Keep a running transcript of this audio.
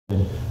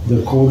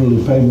The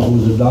quarterly payment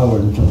was $1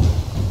 and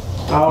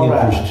something. All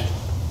right. Interest.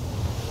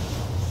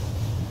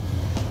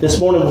 This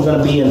morning we're going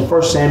to be in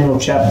 1 Samuel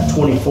chapter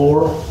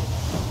 24.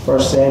 1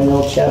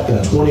 Samuel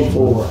chapter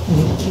 24.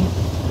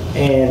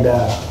 And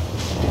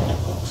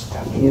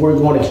we're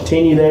going to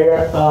continue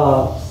there. I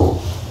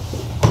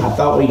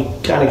thought we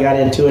kind of got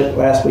into it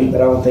last week,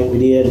 but I don't think we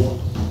did.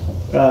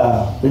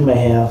 We may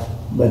have.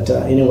 But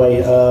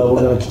anyway,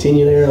 we're going to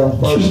continue there on You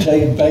first.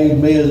 take paid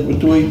meds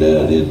between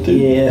that and too.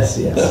 Yes,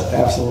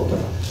 absolutely.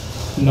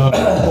 No,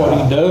 what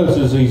he does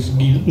is he's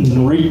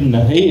reading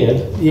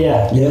ahead.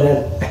 Yeah,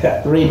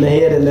 reading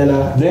ahead and then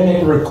Then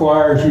it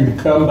requires you to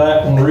come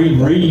back and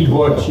reread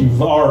what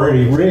you've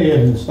already read.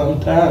 And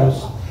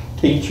sometimes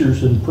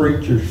teachers and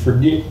preachers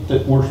forget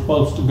that we're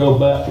supposed to go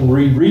back and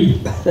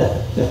reread.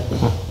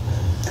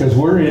 Because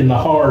we're in the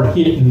hard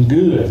hitting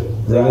good.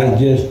 Right,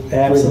 just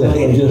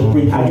absolutely. just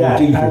preaching I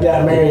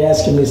got Mary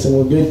asking me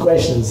some good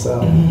questions. So,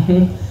 all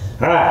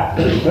right.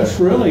 That's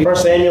really 1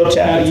 Samuel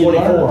chapter how you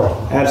 24. learn.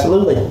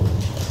 Absolutely.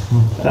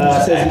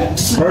 It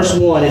says, verse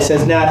 1, it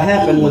says, Now it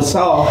happened when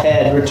Saul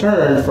had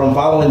returned from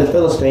following the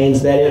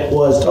Philistines that it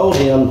was told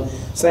him,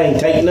 saying,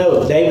 Take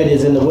note, David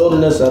is in the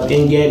wilderness of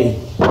En-Gedi.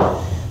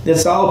 Then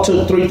Saul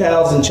took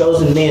 3,000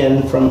 chosen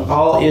men from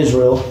all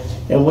Israel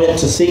and went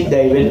to seek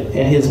David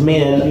and his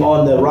men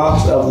on the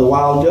rocks of the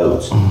wild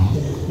goats.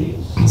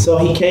 So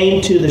he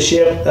came to the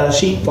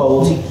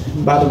sheepfolds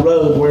by the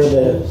road where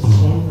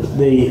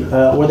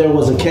where there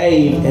was a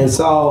cave, and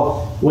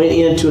Saul went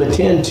in to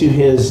attend to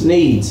his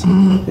needs.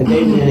 And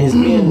David and his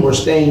men were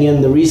staying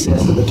in the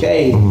recess of the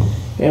cave.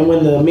 And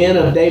when the men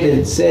of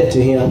David said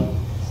to him,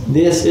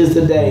 This is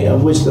the day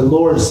of which the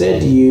Lord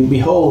said to you,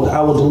 Behold,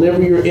 I will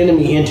deliver your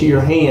enemy into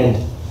your hand,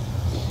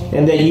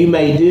 and that you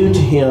may do to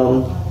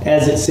him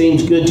as it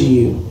seems good to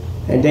you.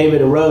 And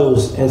David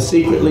arose and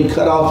secretly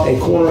cut off a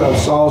corner of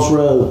Saul's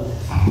robe.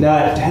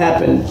 Now it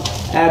happened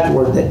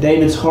afterward that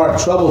David's heart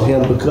troubled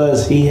him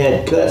because he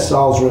had cut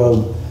Saul's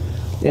robe.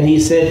 And he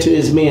said to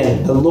his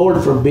men, The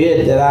Lord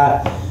forbid that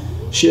I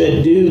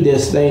should do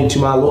this thing to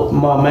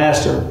my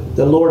master,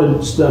 the Lord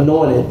is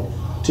anointed,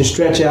 to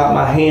stretch out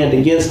my hand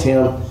against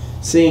him,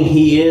 seeing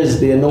he is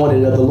the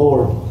anointed of the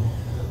Lord.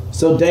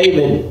 So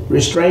David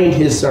restrained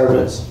his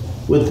servants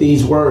with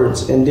these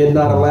words and did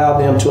not allow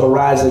them to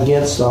arise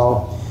against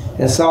Saul.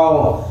 And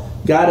Saul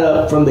got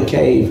up from the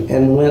cave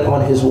and went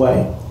on his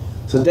way.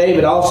 So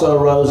David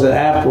also arose and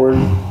afterward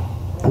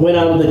went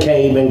out of the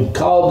cave and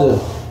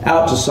called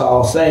out to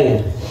Saul,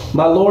 saying,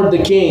 My lord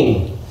the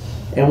king.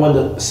 And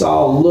when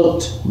Saul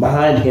looked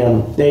behind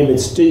him, David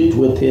stooped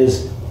with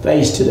his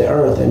face to the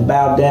earth and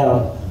bowed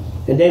down.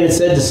 And David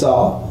said to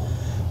Saul,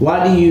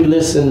 Why do you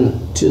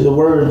listen to the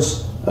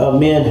words of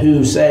men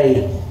who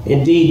say,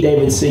 Indeed,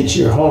 David seeks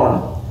your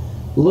harm?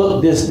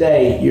 Look, this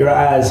day your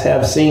eyes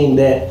have seen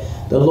that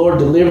the Lord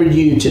delivered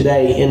you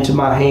today into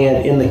my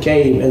hand in the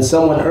cave, and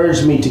someone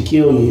urged me to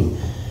kill you.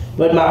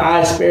 But my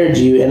eye spared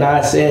you, and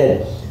I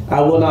said,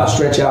 I will not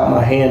stretch out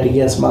my hand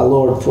against my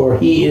Lord, for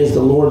he is the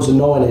Lord's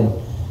anointed.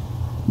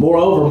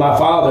 Moreover, my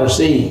father,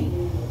 see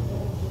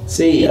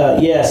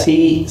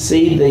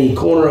the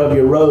corner of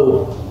your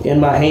robe in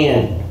my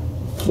hand,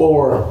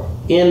 for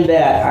in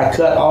that I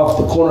cut off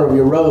the corner of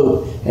your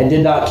robe and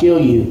did not kill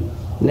you.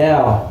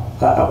 Now,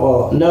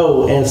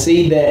 know and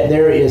see that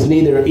there is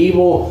neither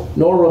evil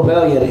nor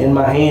rebellion in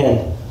my hand,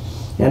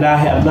 and I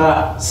have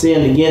not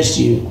sinned against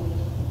you.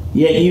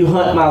 Yet you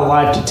hunt my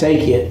life to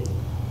take it.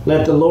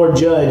 Let the Lord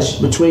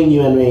judge between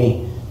you and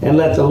me, and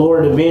let the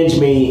Lord avenge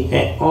me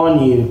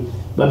on you.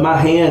 But my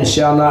hand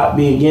shall not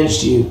be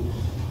against you.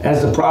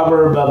 As the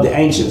proverb of the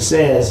ancient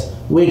says,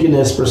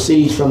 wickedness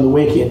proceeds from the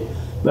wicked,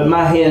 but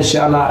my hand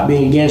shall not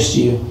be against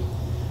you.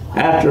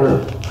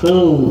 After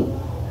whom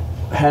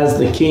has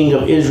the king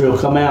of Israel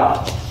come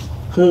out?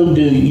 Whom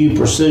do you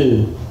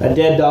pursue? A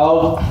dead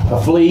dog? A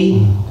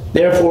flea?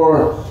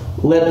 Therefore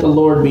let the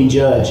Lord be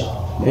judge,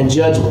 and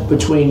judge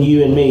between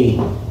you and me,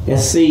 and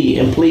see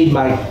and plead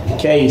my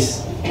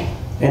case,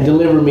 and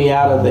deliver me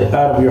out of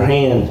your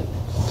hand.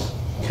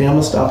 Okay, I'm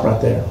gonna stop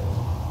right there.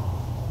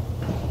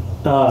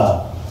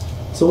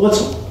 So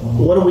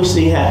what do we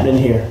see happening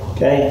here?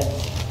 Okay.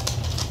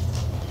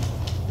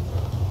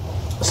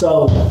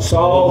 So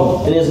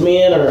Saul and his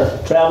men are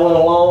traveling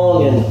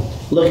along and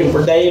looking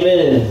for David,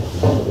 and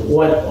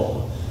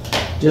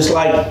just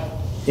like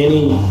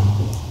any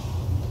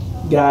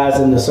guys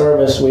in the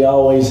service, we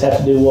always have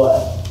to do what?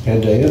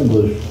 Had the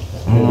ambush.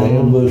 Had the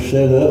ambush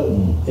set up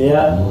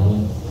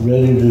and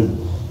ready to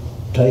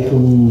take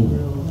them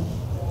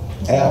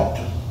out.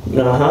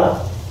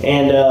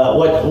 And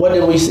what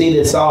did we see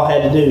that Saul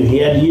had to do? He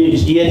had to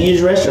use the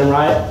restroom,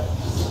 right?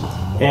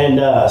 And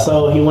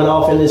so he went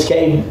off in this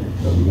cave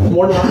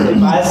more than likely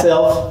by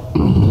himself,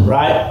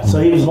 right? So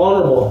he was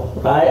vulnerable,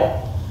 right?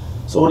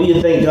 So what do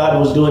you think God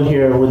was doing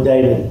here with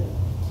David?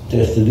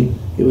 Tested him.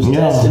 He was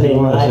testing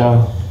him,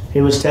 right? He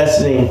was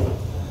testing him.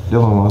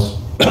 Dylan was.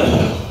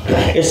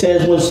 It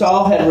says, when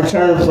Saul had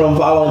returned from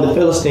following the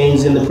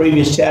Philistines in the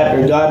previous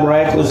chapter, God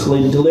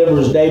miraculously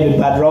delivers David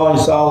by drawing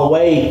Saul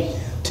away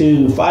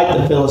to fight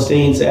the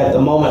Philistines at the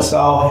moment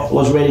Saul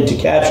was ready to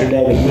capture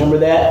David. Remember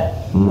that?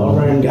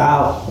 Over in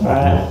Gile. All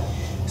right.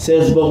 It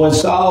says, but when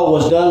Saul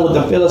was done with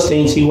the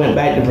Philistines, he went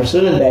back to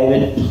pursuing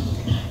David.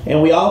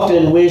 And we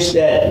often wish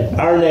that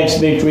our next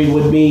victory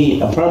would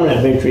be a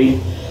permanent victory.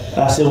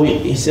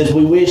 He says,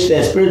 we wish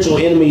that spiritual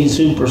enemies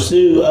who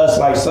pursue us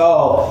like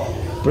Saul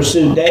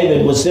pursued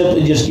David would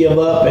simply just give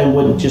up and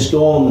would just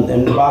go on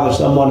and bother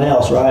someone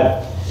else,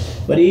 right?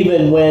 But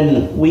even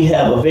when we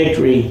have a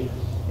victory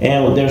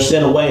and they're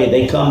sent away,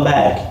 they come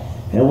back,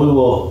 and we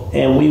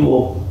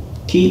will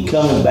keep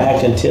coming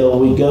back until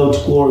we go to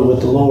glory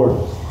with the Lord.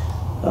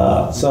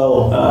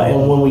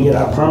 And when we get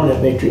our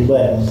permanent victory.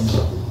 But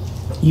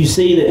you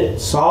see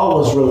that Saul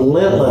was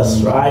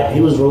relentless, right?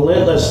 He was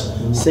relentless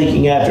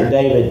seeking after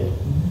David.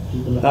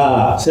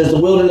 Says the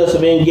wilderness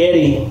of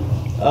En-Gedi.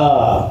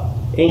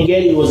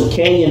 En-Gedi was a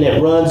canyon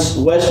that runs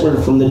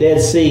westward from the Dead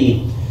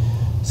Sea.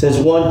 Says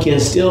one can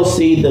still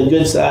see the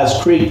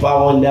good-sized creek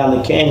following down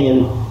the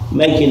canyon,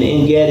 making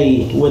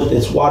En-Gedi with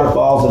its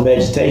waterfalls and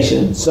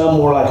vegetation, some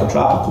more like a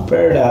tropical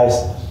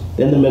paradise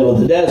than the middle of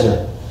the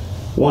desert.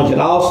 One can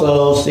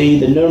also see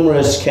the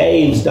numerous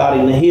caves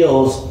dotting the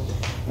hills.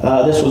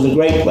 This was a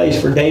great place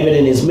for David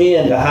and his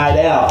men to hide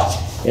out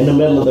in the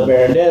middle of the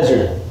barren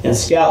desert, and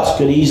scouts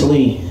could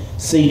easily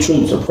see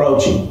troops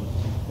approaching.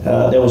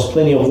 There was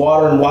plenty of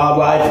water and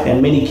wildlife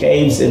and many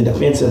caves and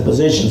defensive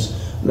positions.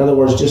 In other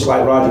words, just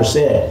like Roger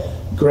said,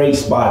 great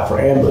spot for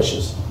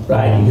ambushes,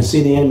 right? You can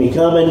see the enemy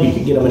coming, you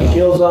can get them in a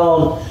kill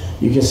zone,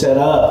 you can set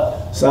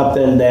up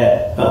something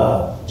that,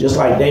 just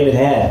like David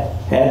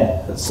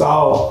had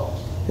Saul,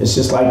 it's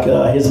just like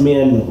his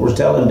men were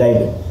telling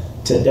David,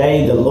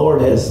 today the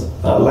Lord has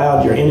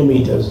allowed your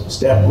enemy to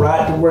step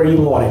right to where you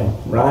want him,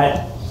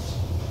 right?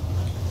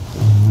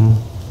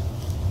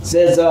 It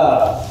says,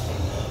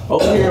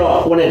 over here,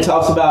 when it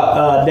talks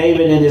about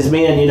David and his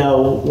men,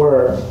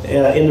 were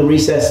in the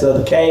recess of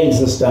the caves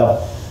and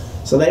stuff.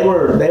 So they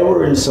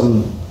were in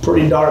some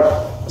pretty dark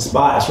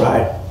spots,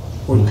 right?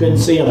 Where you couldn't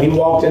see him. He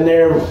walked in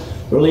there,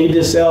 relieved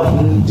himself,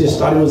 and just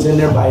thought he was in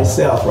there by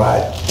himself,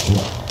 right?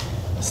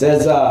 It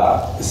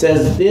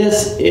says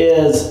this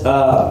is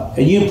a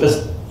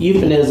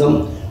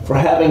euphemism for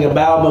having a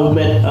bowel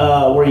movement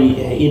where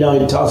he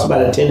talks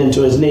about attending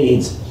to his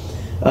needs.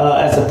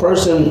 As a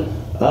person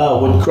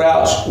would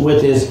crouch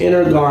with his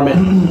inner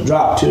garment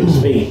dropped to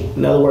his feet.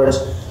 In other words,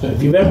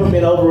 if you've ever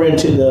been over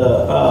into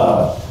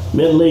the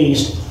Middle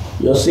East,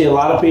 you'll see a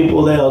lot of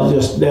people,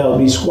 they'll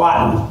be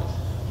squatting.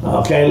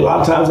 Okay, a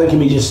lot of times they can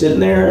be just sitting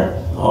there,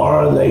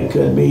 or they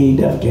could be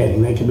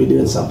defecating. They could be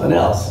doing something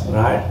else,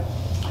 right?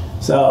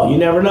 So you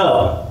never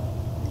know.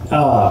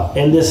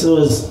 And this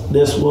was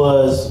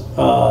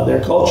their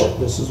culture.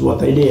 This is what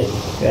they did.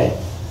 Okay.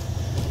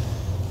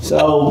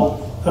 So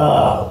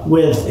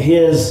with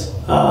his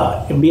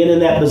being in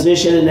that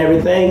position and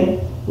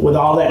everything, with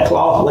all that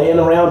cloth laying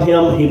around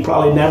him, he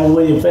probably never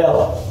would have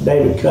felt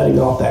David cutting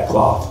off that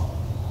cloth.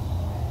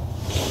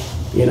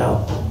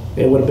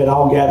 It would have been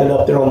all gathered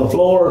up there on the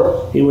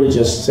floor. He would have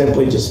just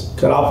simply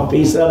cut off a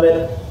piece of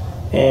it.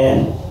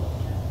 And,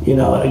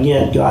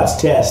 again, God's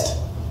test.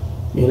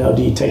 Do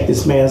you take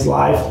this man's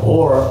life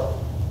or,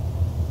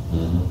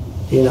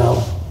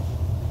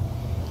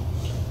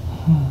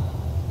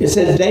 It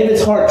says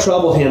David's heart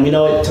troubled him.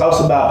 It talks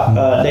about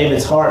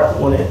David's heart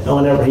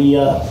whenever he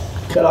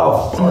cut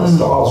off part of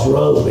Saul's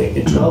robe.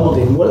 It troubled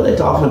him. What are they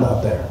talking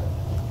about there?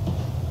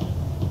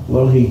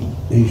 Well, he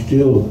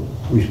still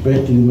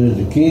respected him as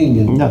a king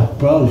and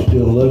probably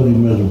still loved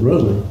him as a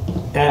brother.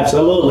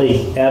 Absolutely.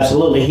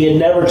 He had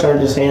never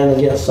turned his hand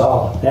against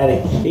Saul, had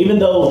he? Even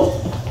though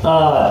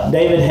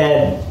David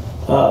had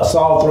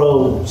Saul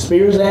throw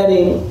spears at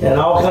him and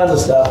all kinds of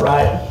stuff,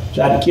 right?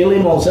 Tried to kill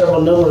him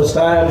on numerous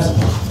times.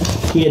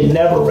 He had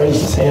never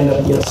raised his hand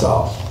up against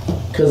Saul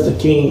because the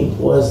king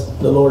was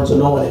the Lord's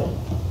anointed.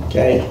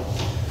 Okay?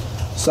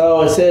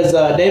 So it says,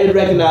 David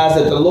recognized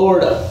that the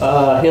Lord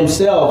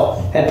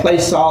himself had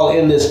placed Saul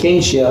in this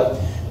kingship.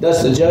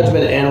 Thus the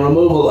judgment and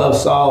removal of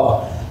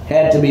Saul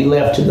had to be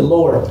left to the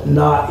Lord,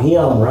 not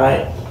him,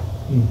 right?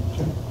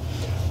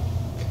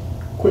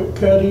 Quick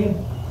cut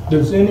in.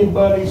 Does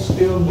anybody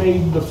still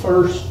need the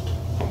first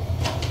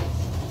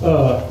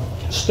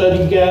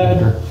study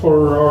guide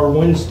for our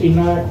Wednesday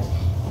night?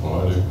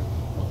 Oh, I do.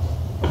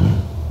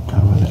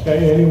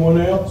 Okay,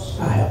 anyone else?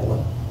 I have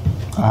one.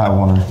 I have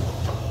one.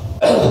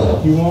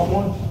 You want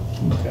one?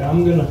 Okay,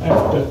 I'm gonna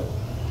have to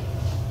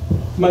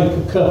make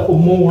a couple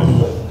more,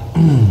 but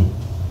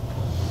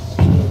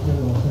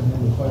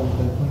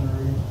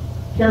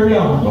carry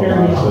on.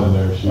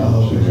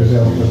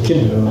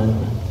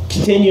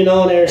 Continuing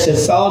on there, it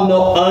says Saul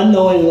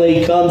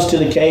unknowingly comes to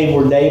the cave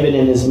where David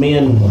and his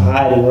men were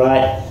hiding,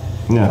 right?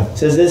 Yeah. It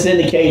says this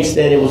indicates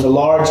that it was a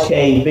large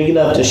cave big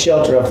enough to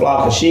shelter a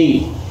flock of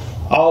sheep.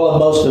 All of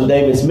most of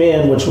David's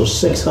men, which was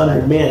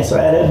 600 men, so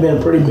that had been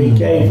a pretty big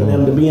cave for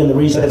them to be in the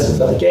recesses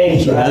of the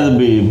caves, right? That'd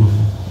be.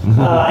 And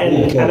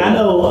I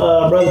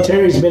know Brother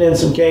Terry's been in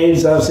some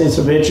caves. I've seen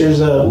some pictures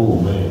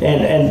of,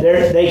 and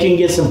they can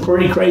get some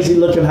pretty crazy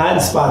looking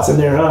hiding spots in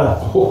there, huh?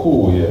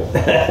 Oh,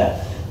 yeah.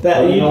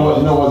 That You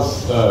know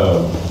what's,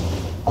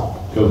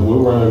 because we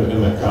were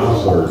in that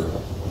concert,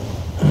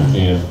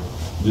 and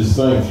just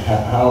think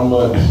how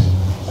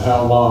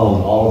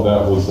long all of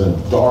that was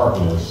in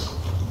darkness,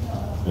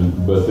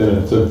 but then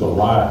it took the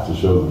light to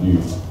show the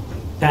beauty.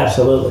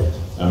 Absolutely.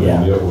 I mean,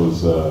 it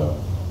was,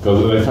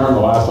 because they turned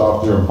the lights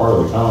off during part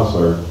of the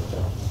concert,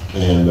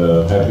 and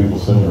had people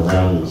singing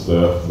around and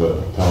stuff,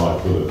 but kind of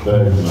like for the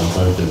effect, and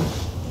I'm thinking,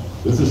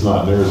 this is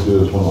not near as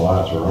good as when the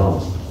lights are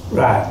on.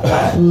 Right.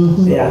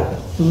 Yeah.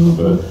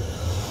 But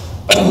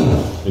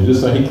and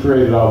just say he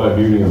created all that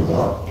beauty in the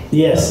dark.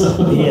 Yes.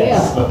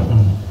 Yes.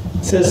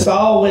 It says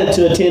Saul went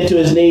to attend to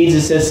his needs.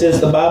 It says since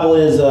the Bible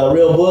is a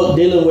real book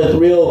dealing with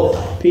real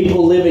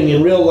people living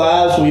in real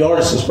lives, we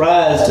aren't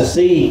surprised to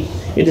see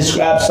it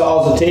describes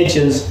Saul's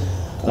attentions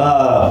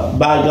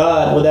by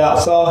God without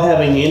Saul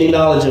having any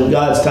knowledge of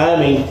God's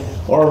timing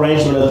or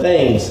arrangement of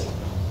things.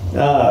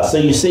 So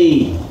you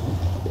see,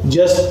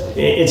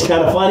 it's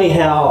kind of funny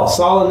how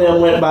Saul and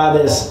them went by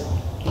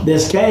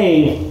this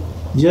cave.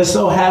 Just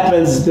so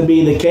happens to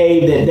be the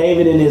cave that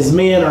David and his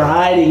men are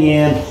hiding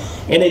in,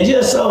 and it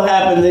just so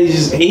happens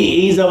that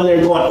he's over there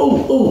going,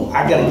 ooh,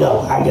 I gotta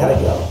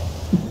go.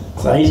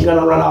 So he's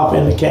gonna run off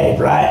in the cave,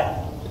 right?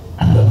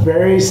 The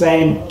very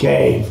same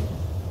cave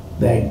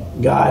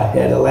that God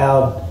had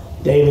allowed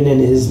David and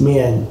his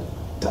men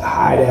to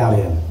hide out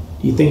in.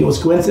 Do you think it was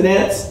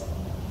coincidence?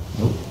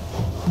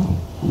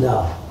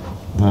 No.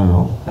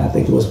 No. I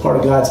think it was part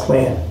of God's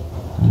plan.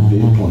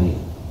 Big plan.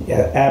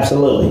 Yeah,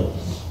 absolutely.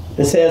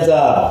 It says,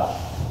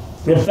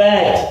 in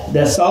fact,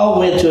 that Saul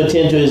went to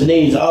attend to his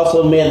needs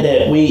also meant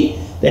that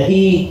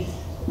he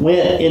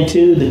went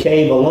into the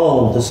cave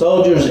alone. The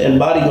soldiers and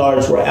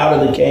bodyguards were out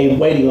of the cave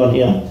waiting on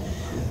him.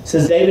 It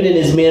says David and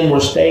his men were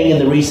staying in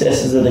the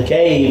recesses of the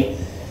cave,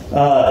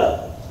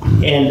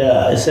 and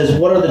it says,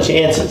 what are the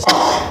chances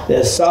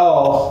that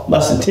Saul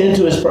must attend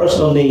to his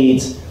personal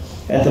needs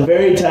at the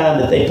very time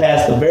that they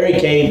passed the very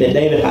cave that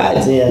David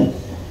hides in?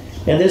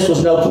 And this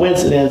was no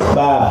coincidence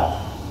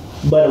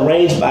but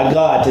arranged by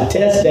God to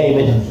test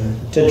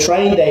David, to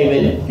train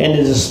David, and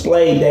to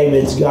display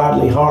David's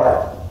godly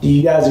heart. Do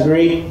you guys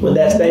agree with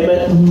that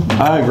statement?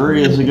 I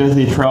agree. As we go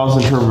through trials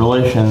and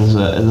tribulations,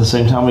 at the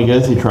same time we go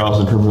through trials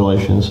and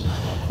tribulations,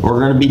 we're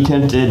going to be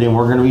tempted and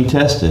we're going to be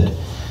tested.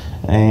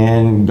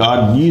 And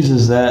God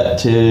uses that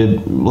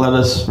to let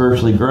us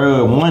spiritually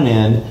grow at one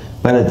end,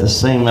 but at the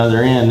same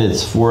other end,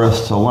 it's for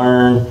us to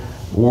learn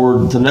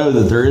or to know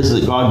that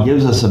God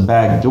gives us a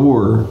back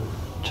door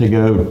to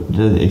go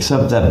to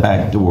accept that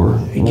back door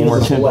when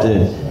we're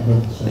tempted.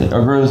 It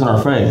grows in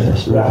our faith, our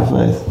spiritual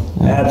faith.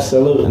 Yeah.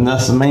 Absolutely. And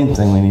that's the main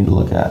thing we need to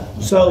look at.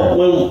 So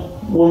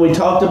when we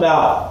talked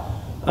about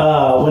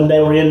when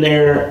they were in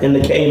there in the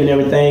cave and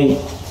everything,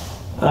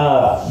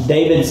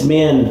 David's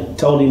men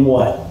told him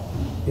what?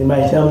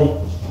 Anybody tell me?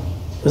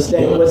 What's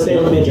David's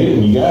men?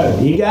 You got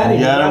it. You got him.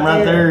 You got him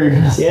right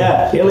there.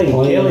 Yeah, kill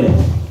him.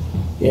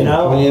 You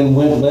know? Plan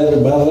went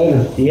letter by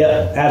letter.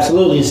 Yep,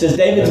 absolutely. It says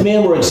David's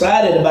men were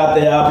excited about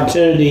the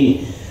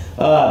opportunity.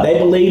 They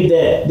believed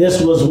that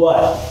this was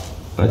what?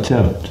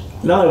 Attempt.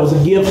 No, it was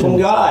a gift from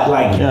God.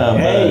 Like, Yeah,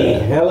 hey,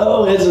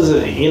 hello, this is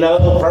a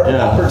perfect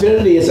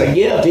opportunity. It's a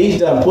gift. He's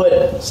done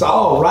put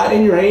Saul right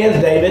in your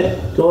hands,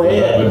 David. Go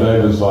ahead. But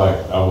David's like,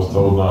 I was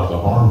told not to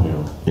harm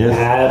him. Yes.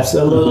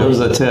 Absolutely. It was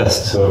a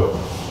test. So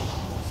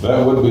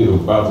that would be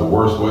about the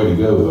worst way to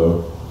go,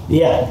 though.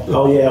 Yeah.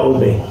 Oh, yeah, it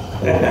would be.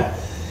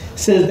 It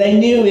says they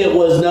knew it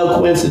was no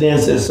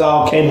coincidence that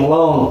Saul came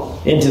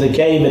along into the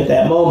cave at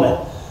that moment.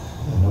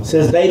 It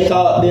says they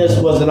thought this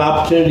was an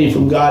opportunity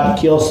from God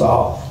to kill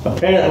Saul.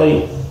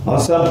 Apparently, on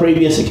some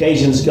previous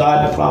occasions,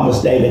 God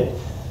promised David.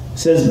 It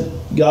says,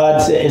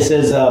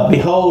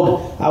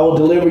 behold, I will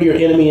deliver your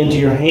enemy into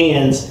your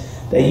hands,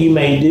 that you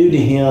may do to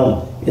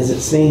him as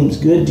it seems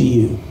good to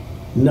you.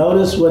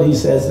 Notice what he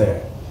says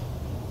there.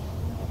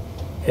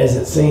 As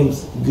it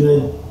seems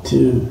good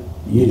to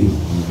you.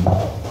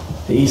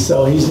 He's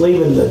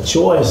leaving the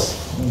choice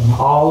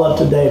all up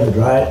to David,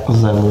 right?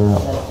 What's that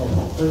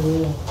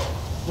word?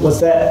 What's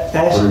that,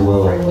 Ash? Free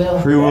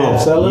will. Free will.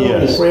 Absolutely,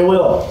 Yes. free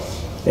will.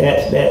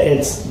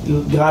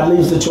 God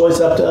leaves the choice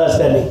up to us,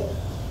 doesn't he?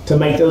 To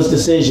make those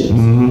decisions.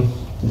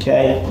 Mm-hmm.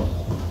 Okay.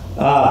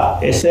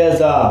 It says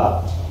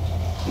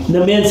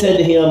the men said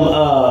to him,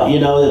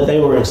 that they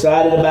were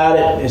excited about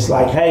it. It's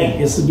like, hey,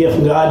 it's a gift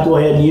from God. Go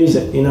ahead and use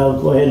it.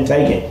 Go ahead and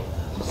take it.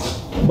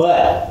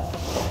 But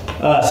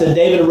said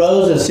David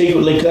arose and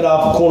secretly cut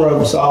off a corner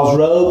of Saul's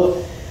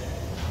robe.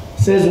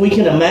 It says we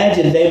can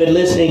imagine David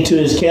listening to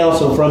his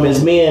counsel from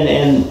his men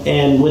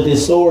and with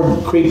his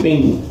sword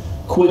creeping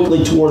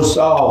quickly towards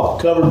Saul,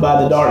 covered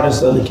by the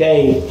darkness of the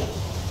cave.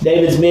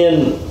 David's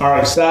men are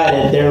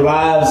excited. Their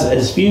lives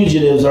as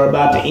fugitives are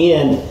about to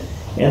end,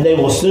 and they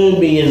will soon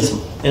be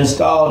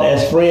installed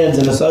as friends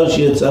and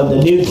associates of the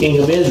new king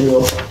of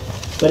Israel.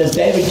 But as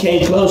David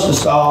came close to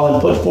Saul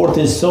and put forth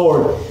his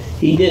sword,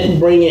 he didn't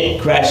bring it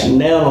crashing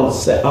down on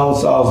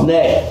Saul's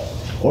neck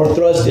or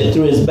thrust it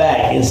through his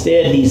back.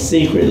 Instead, he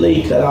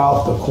secretly cut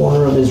off the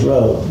corner of his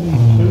robe.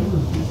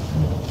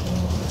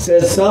 It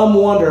says some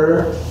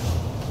wonder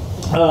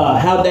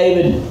how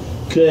David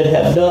could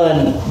have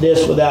done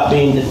this without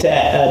being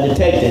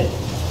detected.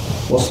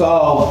 Well,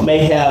 Saul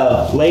may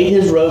have laid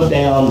his robe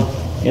down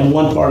in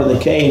one part of the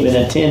cave and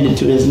attended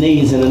to his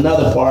needs in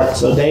another part,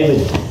 so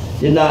David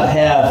did not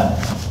have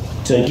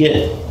to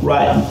get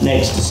right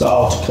next to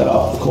Saul to cut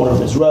off the corner of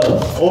his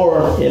robe.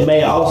 Or it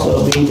may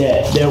also be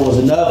that there was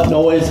enough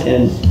noise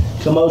and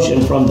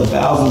commotion from the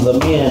thousands of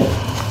men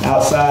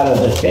outside of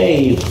the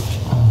cave,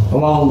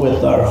 along with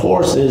their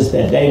horses,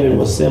 that David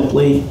was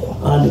simply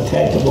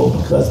undetectable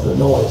because of the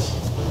noise.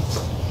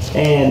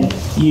 And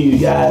you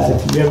guys,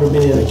 if you've ever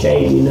been in a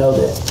cave, you know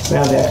that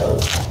sound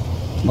echoes.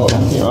 Oh,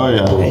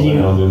 yeah. And you-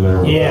 Sound in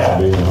there yeah.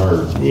 without being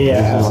heard. Yeah,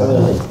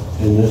 absolutely.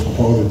 And that's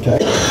part of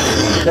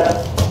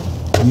tactics.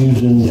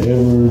 Using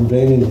every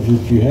advantage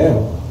that you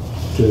have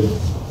to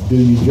do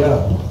your job.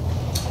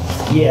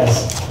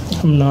 Yes.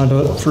 I'm not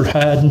up for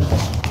hiding.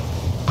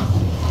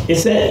 It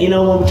said, you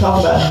know, when we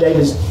talk about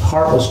David's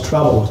heart was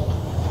troubled,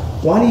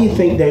 why do you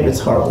think David's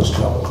heart was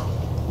troubled?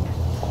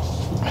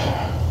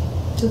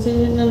 Because he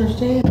didn't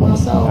understand why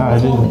Saul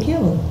was wanting to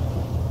kill him.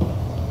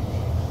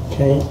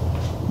 Okay.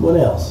 What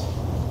else?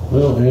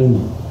 Well,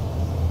 and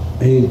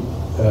his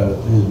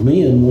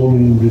men wanted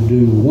him to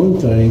do one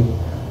thing,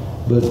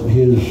 but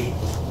his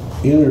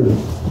inner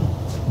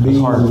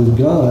being heart. with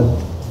God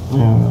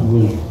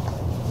was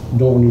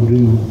don't want to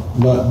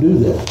not do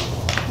that.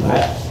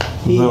 Right?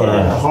 He had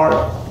a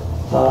heart,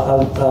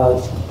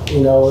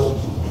 you know,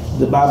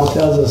 the Bible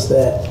tells us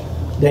that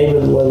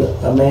David was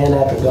a man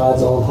after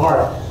God's own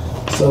heart.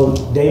 So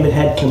David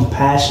had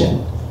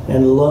compassion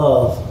and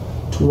love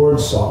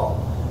towards Saul.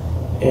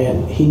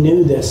 And he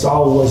knew that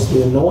Saul was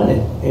the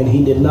anointed, and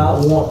he did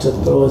not want to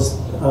throw his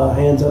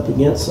hands up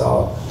against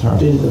Saul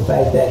due to the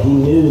fact that he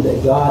knew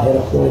that God had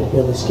appointed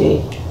him as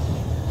king.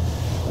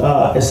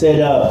 It said,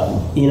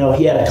 you know,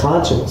 he had a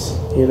conscience,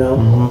 you know.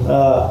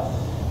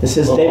 It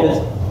says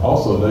David...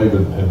 Also,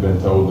 David had been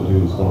told that he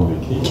was going to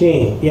be king.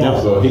 King, yeah.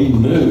 So he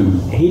knew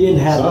He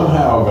didn't have...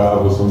 somehow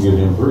God was going to get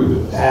him through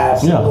this.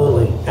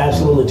 Absolutely.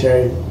 Absolutely,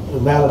 Terry. A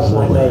valid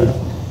point made.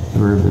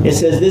 It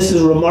says this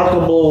is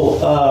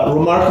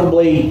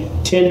remarkably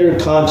tender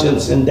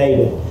conscience in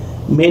David.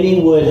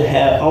 Many would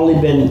have only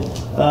be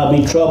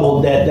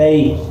troubled that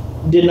they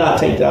did not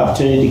take the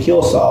opportunity to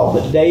kill Saul,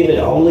 but David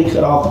only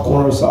cut off the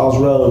corner of Saul's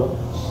robe.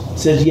 It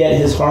says yet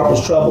his heart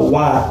was troubled.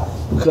 Why?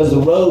 Because the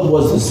robe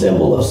was the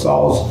symbol of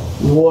Saul's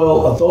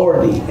royal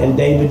authority, and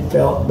David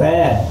felt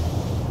bad.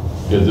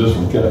 Yeah, just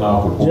from cutting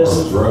off the corner of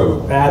his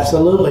robe.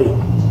 Absolutely.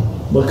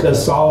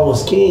 Because Saul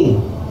was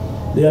king,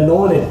 the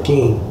anointed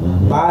king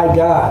by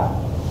God,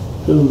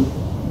 who,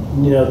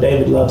 you know,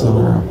 David loved him.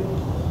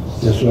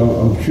 And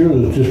so I'm sure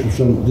that this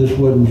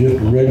wasn't just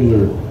a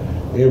regular,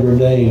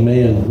 everyday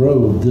man's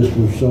robe. This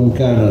was some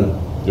kind of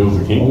It was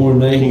a king.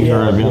 ornate, King's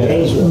robe, yeah.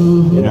 King's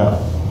robe. Yeah.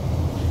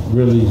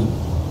 really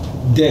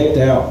decked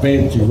out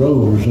fancy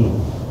robe or something.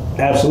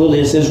 Absolutely.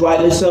 It says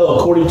rightly so,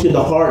 according to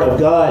the heart of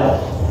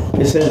God.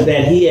 It says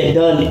that he had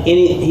done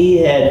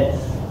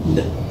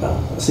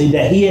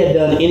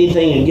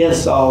anything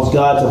against Saul's,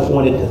 God's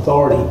appointed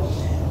authority.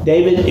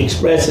 David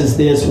expresses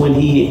this when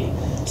he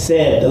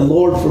said, "The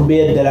Lord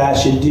forbid that I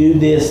should do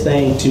this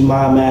thing to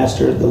my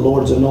master, the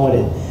Lord's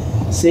anointed,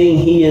 seeing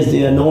he is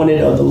the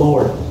anointed of the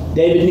Lord."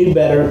 David knew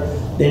better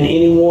than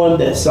anyone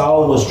that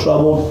Saul was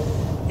troubled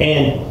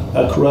and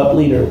a corrupt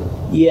leader.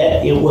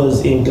 Yet it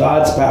was in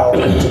God's power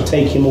to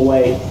take him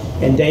away,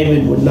 and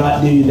David would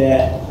not do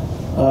that,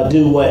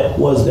 do what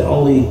was the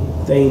only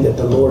thing that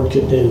the Lord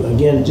could do.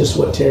 Again, just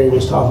what Terry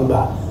was talking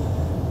about.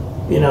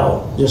 You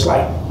know, just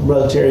like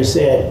Brother Terry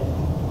said,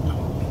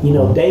 you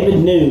know, David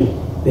knew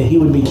that he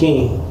would be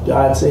king.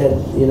 God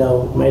said, you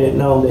know, made it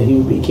known that he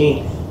would be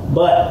king,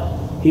 but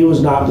he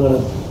was not going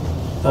to,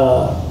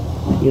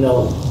 you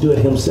know, do it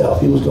himself.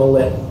 He was going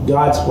to let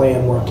God's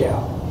plan work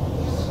out.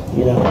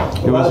 You know,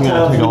 a lot of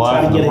times we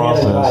try to get ahead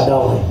of God,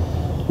 don't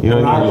we?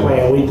 In our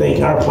plan, we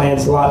think our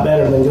plan's a lot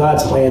better than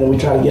God's plan, and we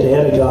try to get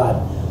ahead of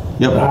God.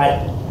 Yep.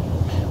 Right?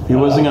 He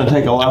wasn't going to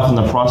take a life in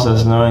the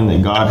process knowing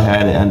that God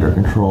had it under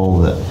control,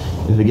 that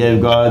if he gave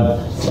God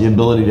the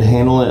ability to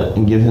handle it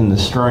and give him the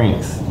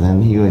strength,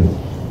 then he would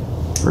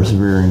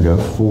persevere and go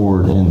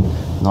forward and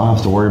not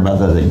have to worry about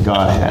that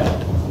God had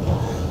it.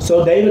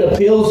 So David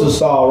appeals to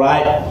Saul,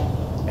 right?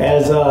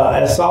 As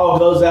Saul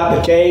goes out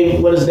the cave,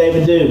 what does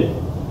David do?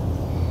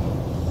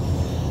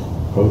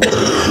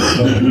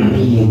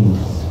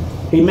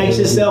 He makes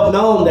himself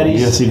known that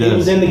Yes, he he does.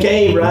 was in the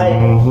cave, right?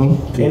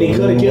 Mm-hmm. And he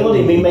could have killed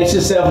him. He makes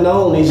himself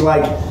known. He's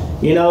like,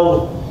 you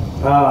know,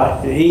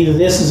 either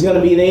this is going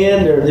to be the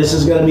end or this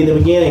is going to be the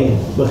beginning,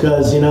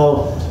 because, you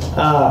know,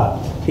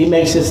 he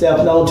makes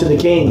himself known to the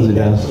king. He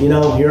does. You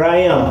know, here I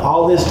am,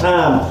 all this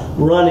time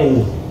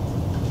running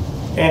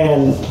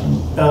and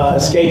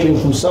escaping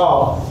from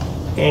Saul,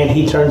 and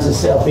he turns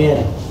himself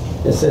in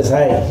and says,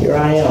 hey, here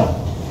I am.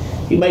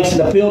 He makes an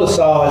appeal to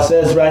Saul. It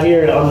says right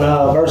here on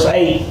verse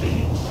 8,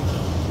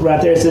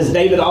 right there, it says,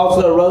 David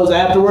also arose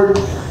afterward,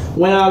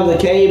 went out of the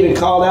cave and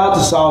called out to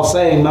Saul,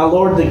 saying, my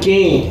lord the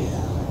king.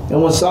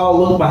 And when Saul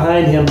looked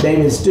behind him,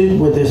 David stood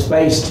with his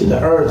face to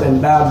the earth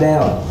and bowed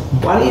down.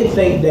 Why do you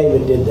think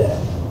David did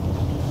that?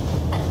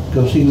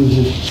 Because he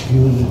was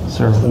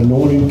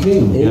anointed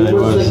king. He Yeah, he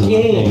was was the the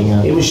king. king,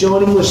 yeah. He was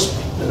showing him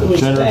Showing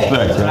respect,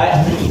 respect,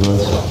 right? He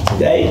was.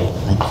 Okay.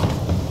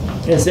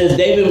 It says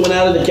David went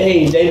out of the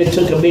cave. David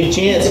took a big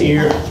chance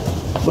here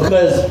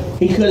because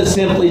he could have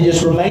simply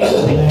just remained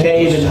in the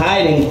cave and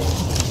hiding,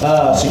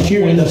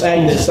 securing the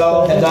fact that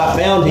Saul had not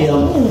found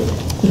him.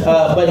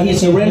 But he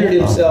surrendered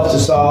himself to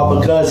Saul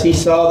because he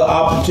saw the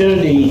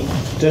opportunity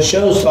to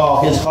show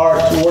Saul his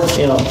heart towards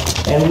him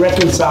and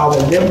reconcile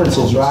their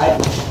differences, right?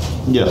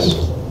 Yes.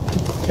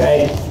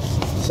 Okay,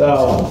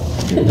 so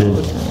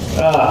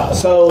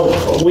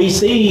we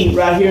see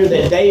right here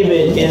that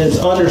David is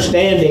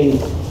understanding.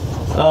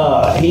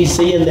 He's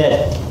seeing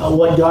that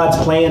what God's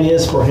plan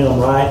is for him,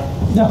 right?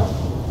 No.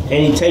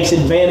 And he takes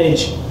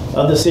advantage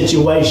of the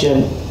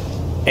situation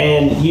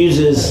and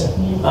uses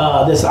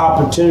this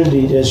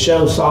opportunity to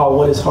show Saul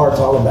what his heart's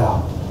all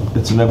about.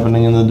 It's an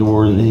opening in the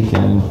door that he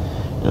can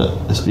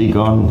speak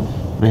on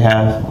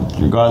behalf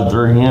of God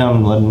through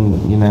him, letting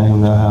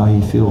him know how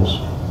he feels.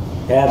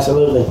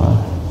 Absolutely.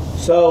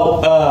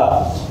 So,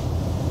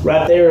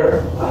 right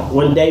there,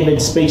 when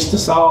David speaks to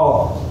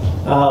Saul,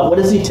 what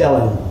does he tell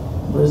him?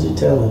 What does he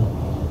tell him?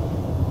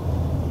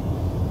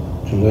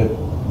 So that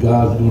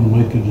God's going to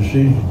make a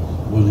decision,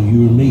 whether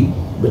you or me.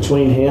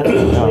 Between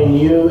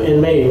you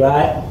and me,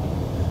 right?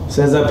 It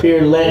says up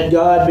here, let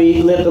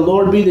the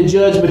Lord be the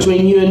judge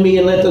between you and me,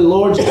 and let the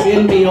Lord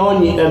avenge me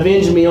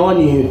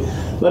on you.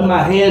 But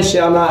my hand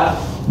shall not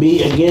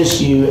be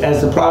against you,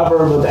 as the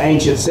proverb of the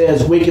ancient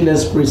says,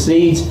 wickedness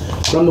proceeds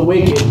from the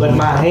wicked, but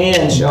my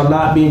hand shall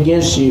not be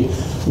against you.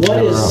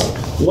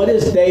 What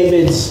is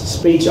David's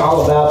speech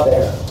all about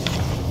there?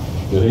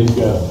 That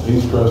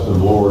he's trusting the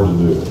Lord to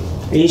do it.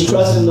 He's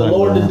trusting the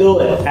Lord to do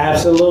it.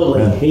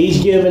 Absolutely. Yeah.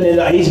 He's giving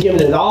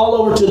it all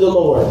over to the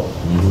Lord.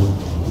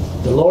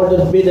 The Lord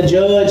to be the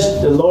judge,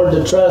 the Lord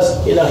to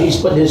trust. He's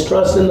putting his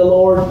trust in the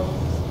Lord,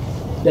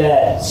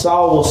 that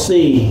Saul will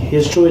see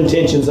his true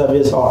intentions of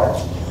his heart.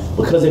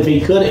 Because if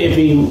he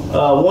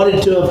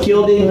wanted to have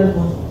killed him,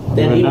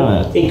 then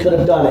he could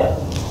have done it,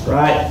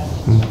 right?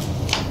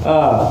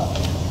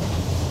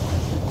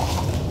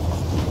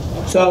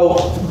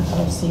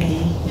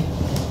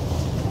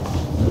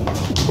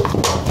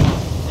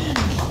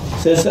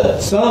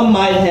 Says some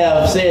might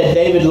have said,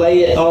 David,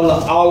 lay it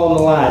all on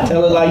the line.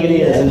 Tell it like it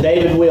is, and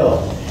David will.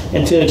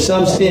 And to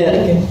some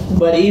extent,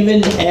 but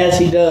even as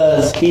he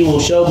does, he will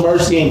show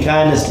mercy and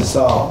kindness to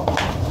Saul.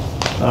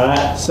 All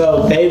right,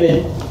 so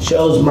David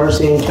shows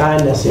mercy and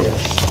kindness here.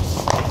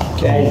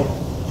 Okay.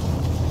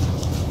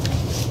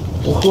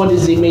 What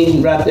does he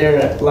mean right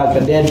there, like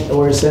a dead,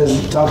 where it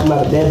says, talking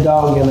about a dead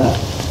dog and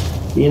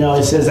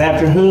it says,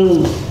 after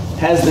whom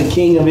has the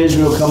king of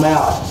Israel come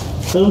out?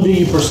 Whom do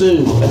you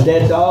pursue? A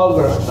dead dog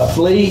or a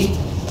flea?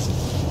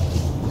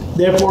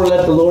 Therefore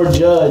let the Lord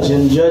judge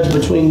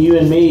between you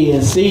and me,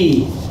 and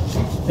see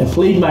and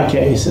plead my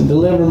case and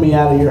deliver me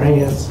out of your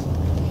hands.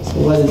 So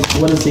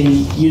what is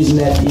he using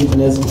that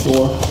euphemism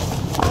for?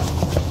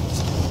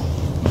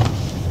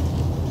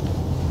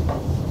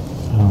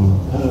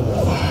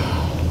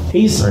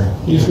 He's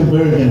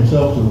comparing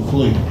himself to the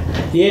flea.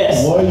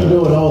 Yes. Why are you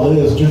doing all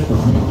this just for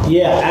me?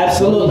 Yeah,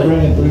 absolutely.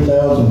 Bringing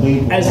 3,000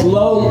 people. As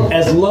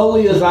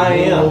lowly as I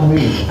am.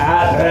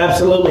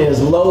 Absolutely,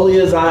 as lowly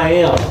as I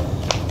am.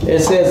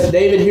 It says,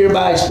 David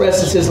hereby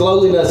expresses his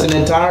lowliness and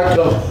entire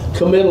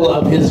committal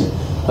of his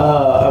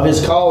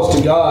cause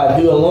to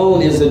God, who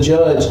alone is the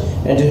judge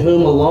and to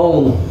whom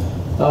alone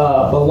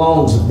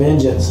belongs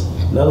vengeance.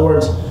 In other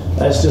words,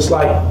 that's just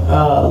like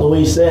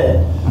Louise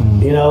said.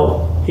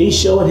 He's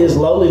showing his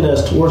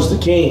lowliness towards the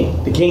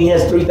king. The king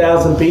has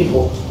 3,000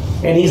 people,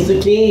 and he's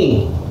the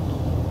king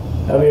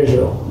of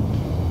Israel.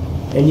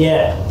 And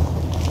yet,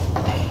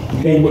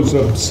 He was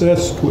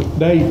obsessed with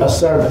David. a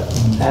servant.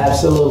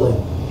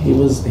 Absolutely.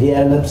 He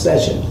had an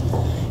obsession.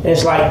 And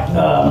it's like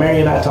Mary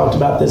and I talked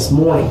about this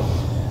morning.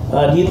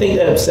 Do you think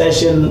that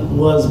obsession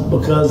was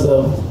because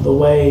of the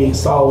way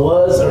Saul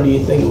was, or do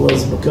you think it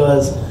was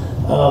because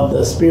of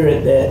the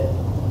spirit that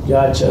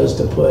God chose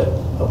to put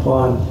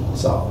upon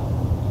Saul?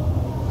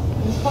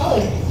 It's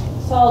probably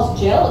Saul's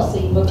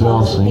jealousy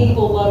because the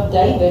people loved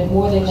David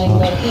more than they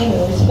loved him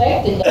and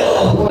respected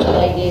David more than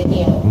they did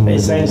him. They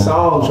sang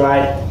songs,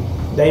 right?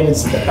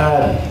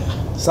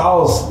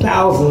 Saul's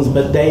thousands,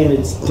 but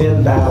David's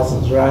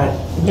 10,000s, right?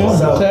 Yeah,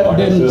 So- that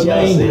didn't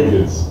I mean, think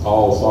it's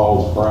all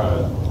Saul's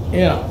pride.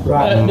 yeah,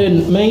 Right. that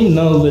didn't mean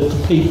though that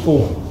the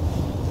people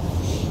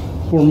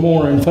were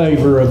more in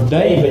favor of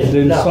David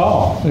than No.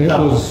 Saul. It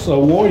No. was a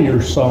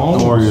warrior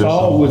song. Warrior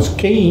Saul song. was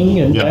king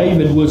and Yeah.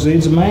 David was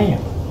his man.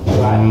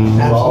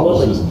 Right. Saul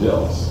was Absolutely. just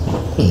jealous.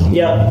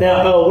 Yeah.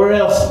 Now, where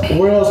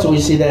else do we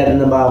see that in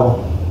the Bible?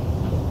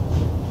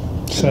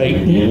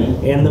 Satan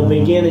In the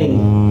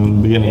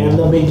beginning. Beginning. In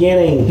the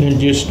beginning. and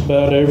just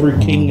about every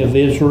king of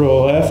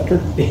Israel after.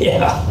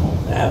 Yeah.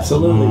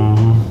 Absolutely.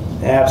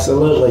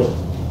 Absolutely.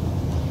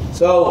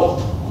 So,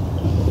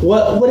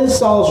 what is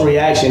Saul's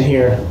reaction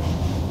here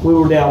We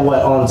were down,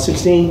 what, on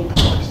 16?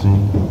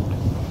 16.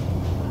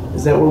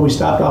 Is that where we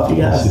stopped off, you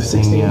guys?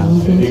 16, yeah.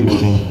 It was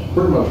 16.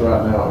 pretty much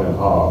right now in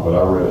awe, but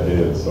I read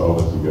ahead, so I'll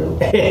let you go.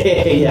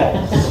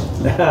 Yeah.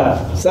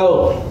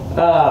 So,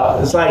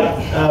 it's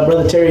like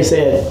Brother Terry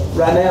said,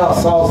 right now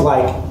Saul's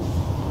like,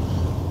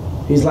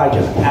 he's like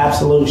an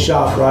absolute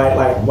shock, right?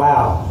 Like,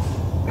 wow.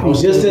 I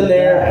was just in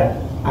there.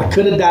 I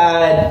could have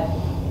died.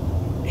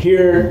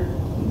 Here,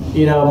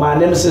 you know, my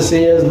nemesis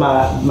is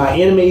my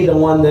enemy, the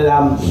one that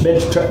I'm been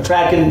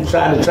trying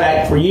to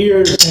track for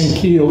years And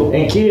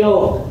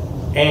kill.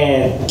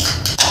 and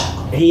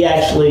he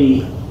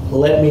actually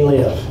let me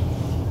live.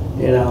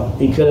 You know,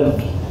 he could have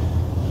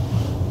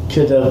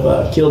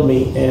killed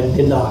me and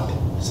did not.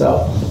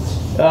 So,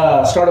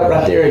 start up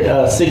right there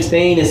at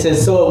 16. It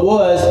says, so it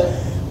was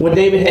when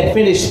David had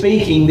finished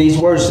speaking these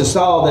words to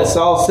Saul that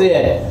Saul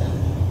said,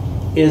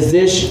 is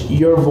this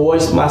your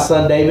voice, my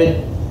son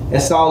David?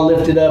 And Saul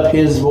lifted up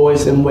his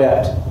voice and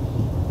wept.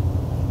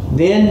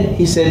 Then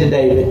he said to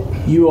David,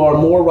 you are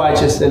more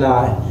righteous than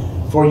I,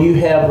 for you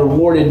have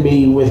rewarded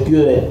me with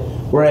good,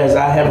 whereas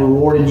I have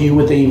rewarded you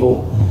with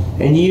evil.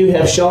 And you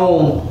have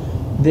shown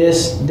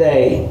this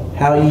day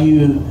how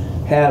you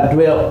have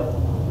dwelt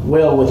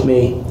well with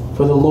me.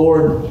 For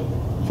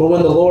when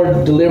the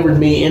Lord delivered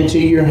me into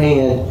your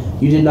hand,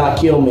 you did not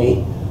kill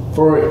me.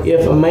 For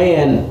if a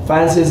man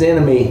finds his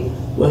enemy,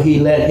 will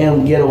he let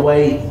him get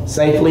away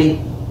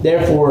safely?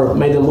 Therefore,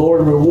 may the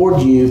Lord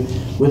reward you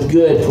with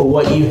good for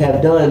what you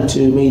have done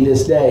to me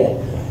this day.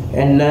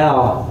 And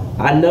now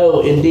I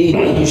know indeed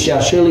that you shall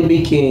surely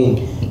be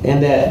king,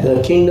 and that the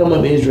kingdom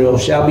of Israel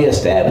shall be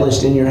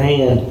established in your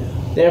hand.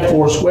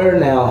 Therefore swear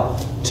now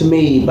to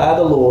me by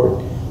the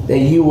Lord that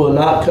you will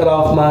not cut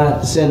off my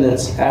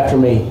descendants after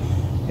me,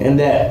 and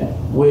that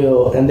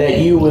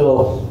you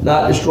will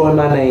not destroy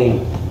my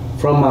name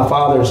from my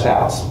father's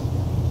house.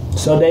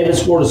 So David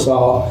swore to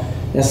Saul,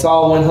 and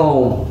Saul went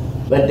home,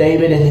 but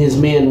David and his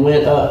men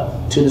went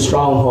up to the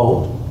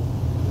stronghold.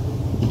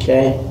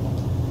 Okay?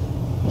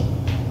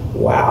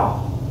 Wow.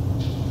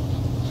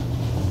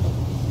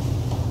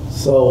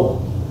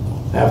 So,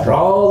 after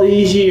all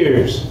these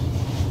years,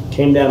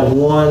 came down to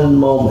one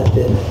moment,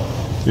 didn't it?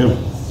 Yep.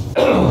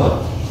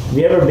 Have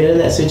you ever been in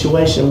that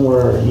situation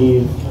where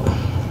you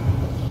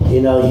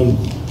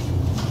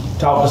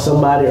talked to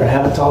somebody or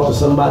haven't talked to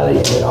somebody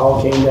and it all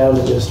came down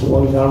to just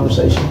one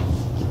conversation?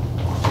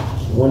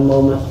 One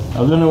moment?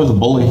 I've done it with a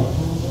bully.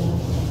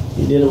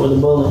 You did it with a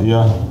bullet?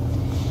 Yeah.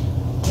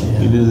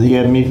 He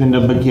had me pinned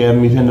up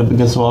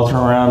against the wall,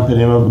 turn around, put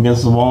him up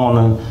against the wall,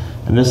 and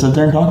just sit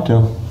there and talk to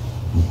him.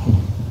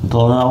 I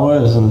told him how I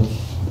was, and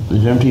the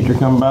gym teacher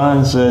come by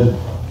and said,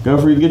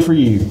 good for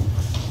you.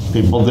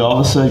 People at the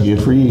office said,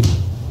 good for you.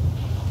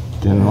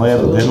 Didn't lay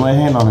a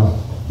hand on him.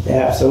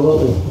 Yeah,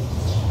 absolutely.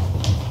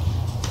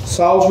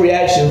 Saul's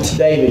reaction to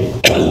David.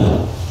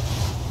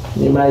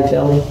 Anybody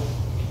tell me?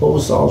 What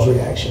was Saul's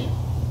reaction?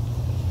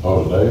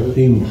 Oh,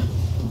 David?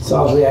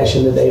 Saul's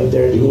reaction to David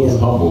there at He the was end.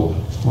 humbled.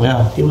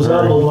 Yeah. He was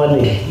humbled,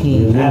 wasn't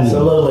he?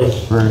 Absolutely.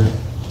 Very.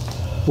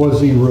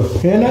 Was he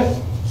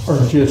repentant or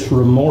just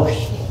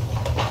remorseful?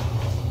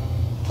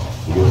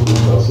 I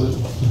guess that's it.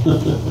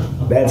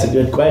 That's a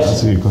good That's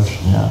question. a good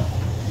question, yeah.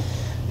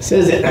 It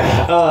says that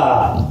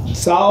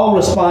Saul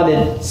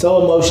responded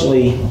so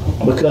emotionally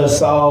because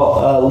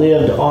Saul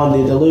lived on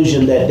the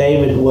delusion that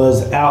David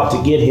was out to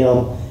get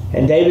him,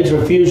 and David's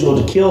refusal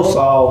to kill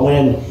Saul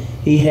when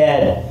he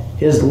had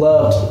his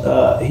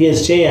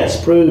chance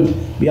proved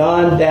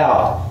beyond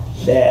doubt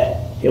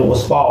that it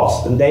was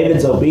false. And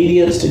David's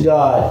obedience to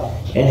God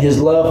and his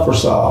love for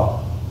Saul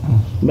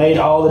made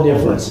all the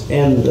difference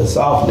in the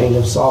softening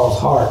of Saul's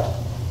heart.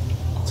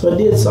 So it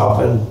did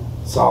soften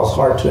Saul's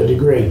heart to a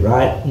degree,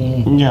 right?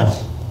 Yeah.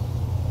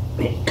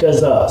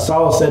 Because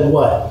Saul said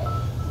what?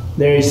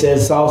 There he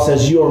says, Saul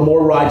says, you are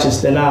more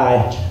righteous than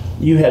I.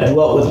 You have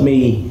dwelt with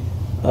me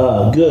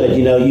good.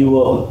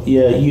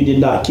 You did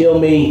not kill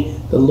me.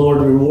 The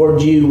Lord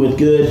reward you with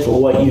good for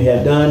what you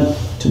have done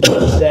to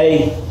this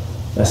day.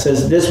 It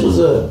says this was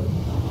a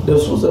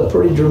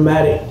pretty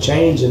dramatic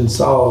change in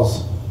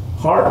Saul's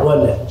heart,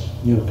 wasn't it?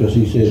 You know, because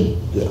he said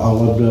that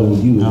all I've done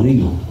with you is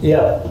evil.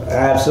 Yeah,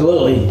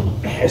 absolutely.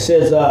 It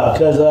says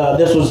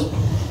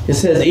it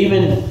says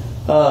even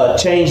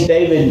change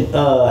David,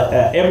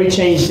 every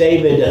change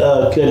David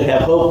could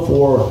have hoped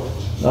for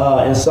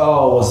in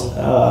Saul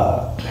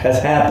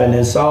has happened,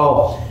 and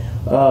Saul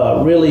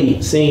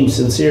really seemed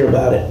sincere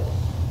about it.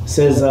 It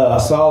says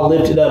Saul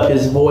lifted up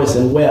his voice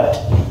and wept.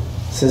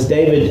 It says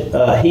David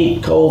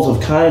heaped coals of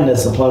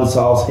kindness upon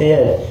Saul's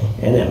head,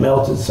 and it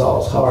melted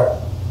Saul's heart.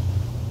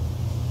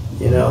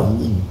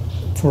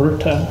 For a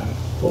time.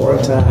 For a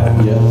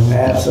time. Yeah.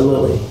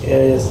 Absolutely. It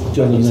is.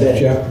 To the next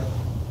chapter.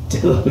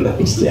 To the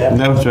next chapter.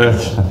 No,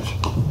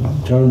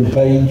 Turn the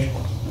page.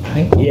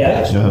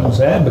 Yeah. That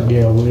was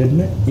Abigail, isn't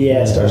it?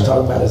 Yeah, it starts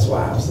talking about his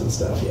wives and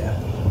stuff, yeah.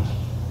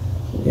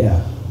 Yeah.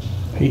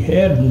 He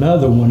had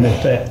another one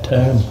at that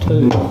time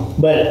too.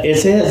 But it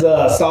says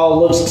Saul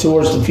looks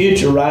towards the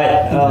future, right?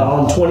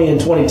 On 20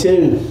 and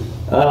 22,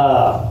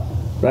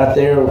 right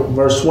there,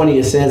 verse 20,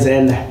 it says,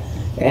 and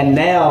And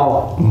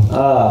now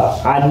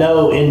I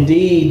know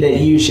indeed that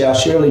you shall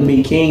surely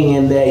be king,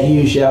 and that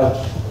you shall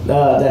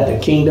that the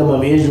kingdom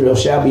of Israel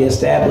shall be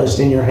established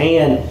in your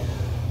hand.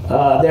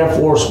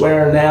 Therefore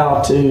swear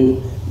now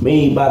to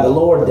me by the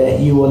Lord that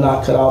you will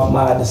not cut off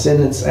my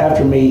descendants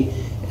after me,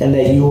 and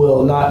that you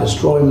will not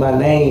destroy my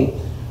name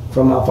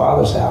from my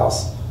father's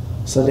house.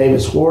 So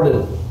David swore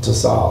to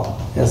Saul,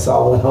 and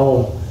Saul went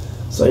home.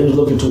 So he was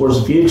looking towards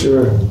the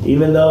future,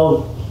 even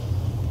though,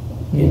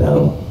 you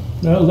know.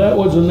 Now, that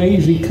was an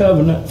easy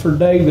covenant for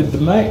David to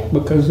make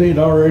because he'd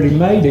already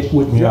made it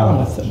with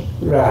Jonathan.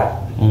 Right.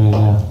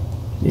 Yeah.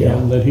 Yeah.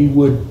 And that he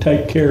would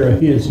take care of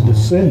his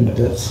descendants.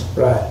 That's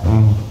right.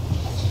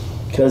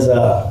 Because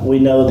we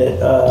know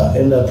that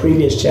in the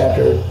previous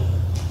chapter,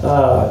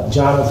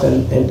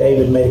 Jonathan and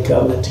David made a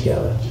covenant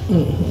together.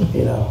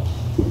 You know,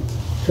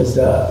 because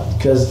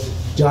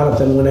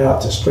Jonathan went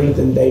out to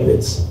strengthen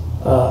David's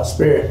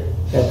spirit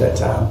at that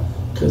time,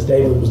 because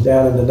David was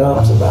down in the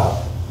dumps about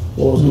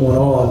what was going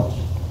on,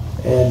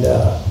 and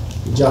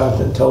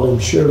Jonathan told him,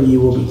 "Surely you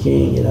will be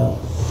king." You know.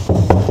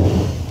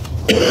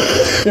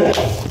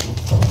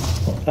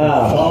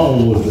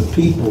 Saul was the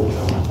people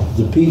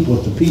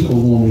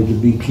wanted to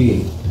be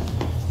king,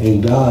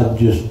 and God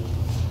just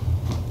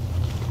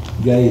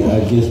gave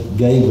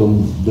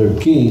them their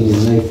king,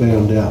 and they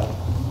found out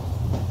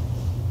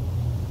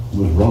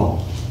was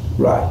wrong.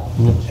 Right.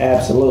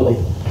 Absolutely.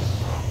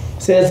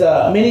 It says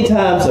many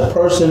times a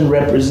person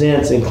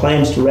represents and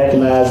claims to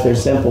recognize their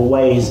sinful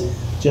ways,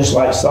 just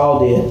like Saul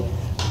did,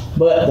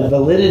 but the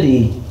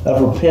validity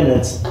of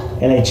repentance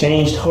and a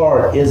changed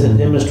heart isn't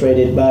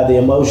demonstrated by the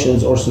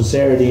emotions or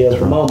sincerity of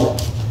the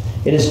moment.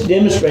 It is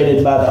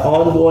demonstrated by the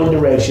ongoing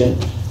direction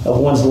of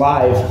one's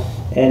life,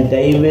 and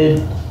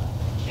David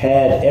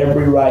had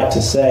every right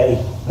to say,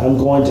 "I'm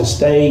going to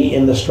stay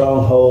in the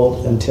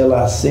stronghold until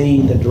I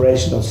see the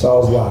direction of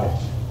Saul's life."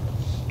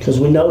 Because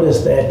we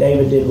notice that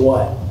David did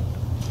what?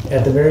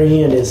 At the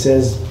very end it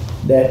says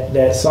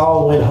that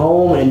Saul went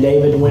home and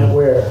David went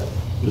where?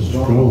 The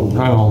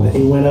stronghold.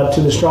 He went up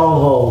to the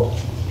stronghold.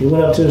 He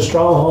went up to the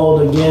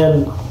stronghold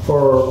again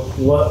for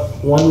what?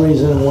 One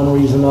reason and one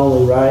reason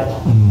only, right?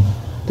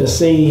 To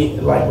see,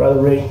 like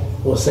Brother Rick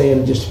was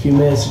saying just a few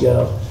minutes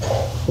ago,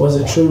 was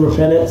it true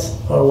repentance,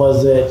 or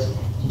was it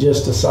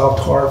just a soft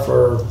heart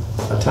for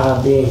a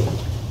time being,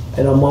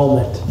 in a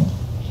moment?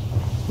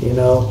 You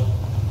know,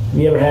 have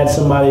you ever had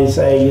somebody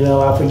say, you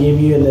know, "I forgive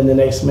you," and then the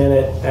next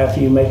minute, after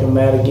you make them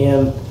mad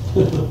again,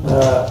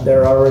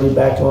 they're already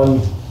back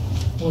on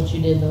What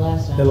you did the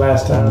last the time.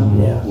 last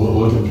time? Yeah. Well,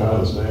 look and try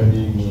to stab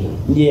you again.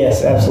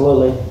 Yes,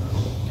 absolutely.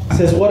 It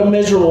says, what a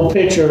miserable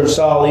picture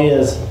Saul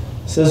is.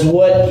 It says,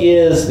 what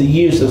is the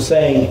use of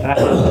saying, "I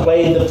have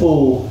played the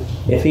fool,"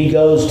 if he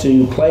goes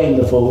to playing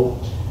the fool?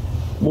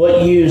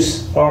 What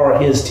use are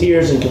his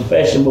tears and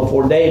confession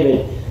before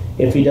David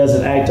if he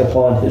doesn't act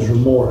upon his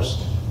remorse?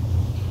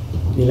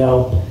 You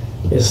know,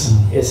 it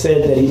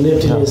said that he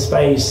lifted his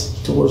face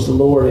towards the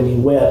Lord and he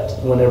wept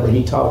whenever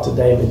he talked to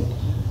David.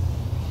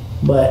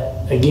 But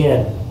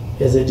again,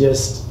 is it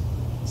just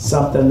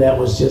something that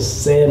was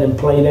just said and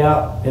played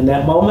out in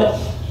that moment?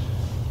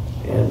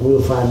 And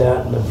we'll find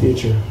out in the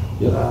future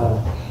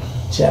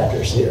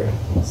chapters here.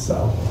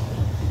 So,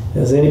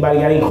 has anybody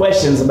got any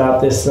questions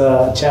about this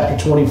chapter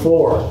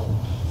 24?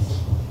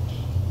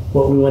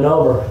 What we went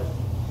over?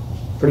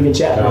 Pretty good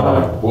chapter, Kind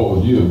of huh? like, what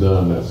would you have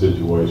done in that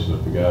situation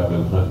if the guy had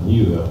been hunting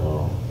you that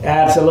long?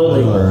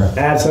 Absolutely,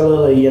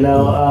 absolutely. You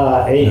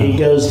know, it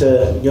goes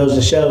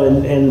to show,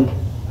 and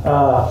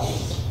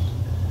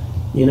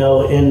you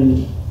know,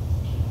 and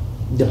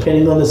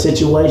depending on the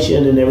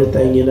situation and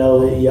everything, you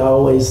know, you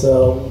always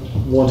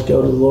want to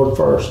go to the Lord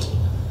first.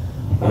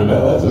 I mean,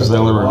 that's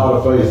a lot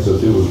of faith,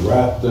 because it was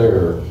right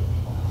there.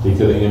 He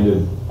could have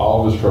ended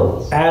all of his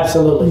troubles.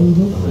 Absolutely, I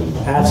mean,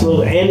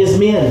 absolutely, and his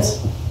men's.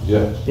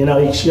 yeah. You know,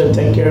 he should have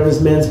taken care of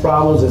his men's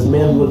problems. His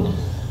men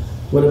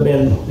would have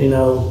been, you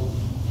know,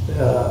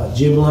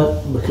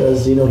 jubilant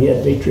because, you know, he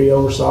had victory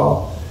over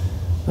Saul.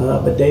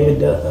 But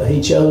David,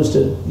 he chose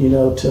to, you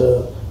know,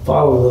 to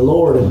follow the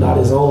Lord and not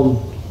his own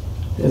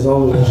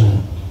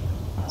vision.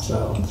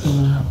 So,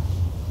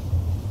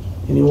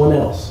 anyone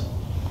else?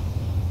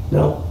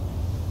 No?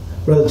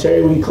 Brother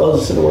Terry, will you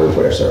close us in a word of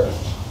prayer, sir?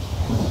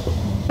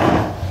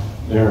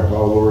 Dear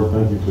Lord,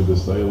 thank you for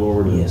this day,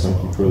 Lord, and Yes.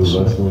 thank you for the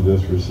blessing we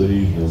just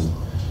received, and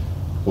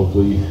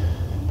hopefully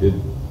it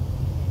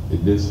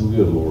did some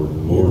good, Lord.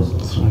 And Lord,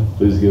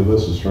 please give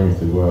us the strength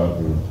to go out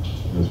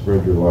and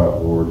spread your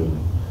light, Lord. And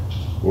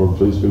Lord,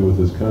 please be with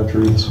this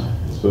country,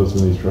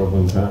 especially in these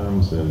troubling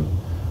times, and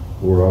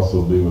Lord,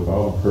 also be with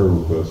all the prayer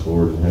requests,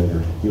 Lord, and have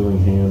your healing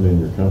hand and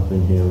your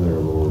comforting hand there,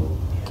 Lord.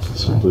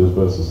 And please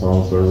bless the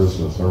song service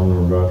and the sermon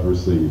we're about to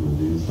receive. In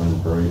Jesus' name,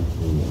 I pray.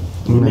 Amen.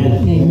 Amen.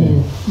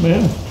 Amen.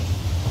 Man,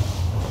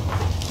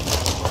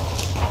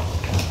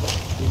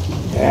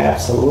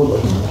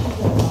 Absolutely.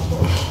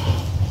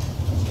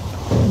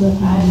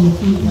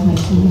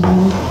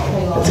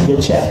 That's a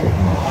good chapter.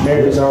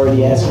 Mary was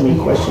already asking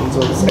me questions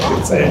on the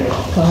second Samuel.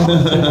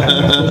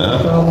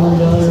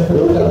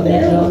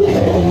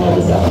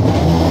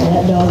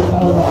 That dog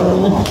followed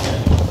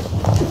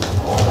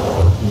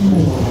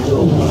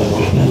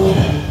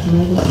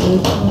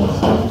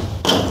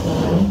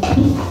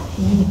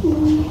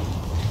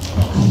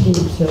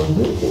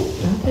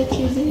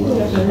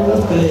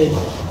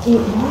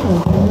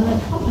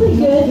Pretty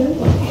good.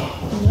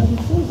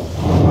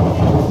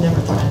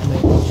 Never tried to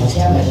make it just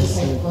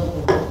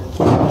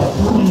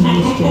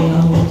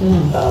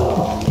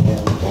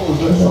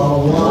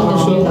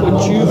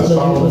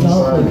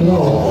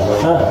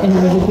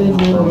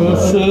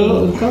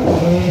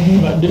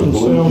That didn't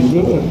sound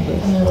good.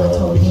 I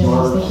told him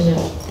I was looking at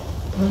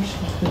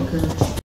pressure cooker.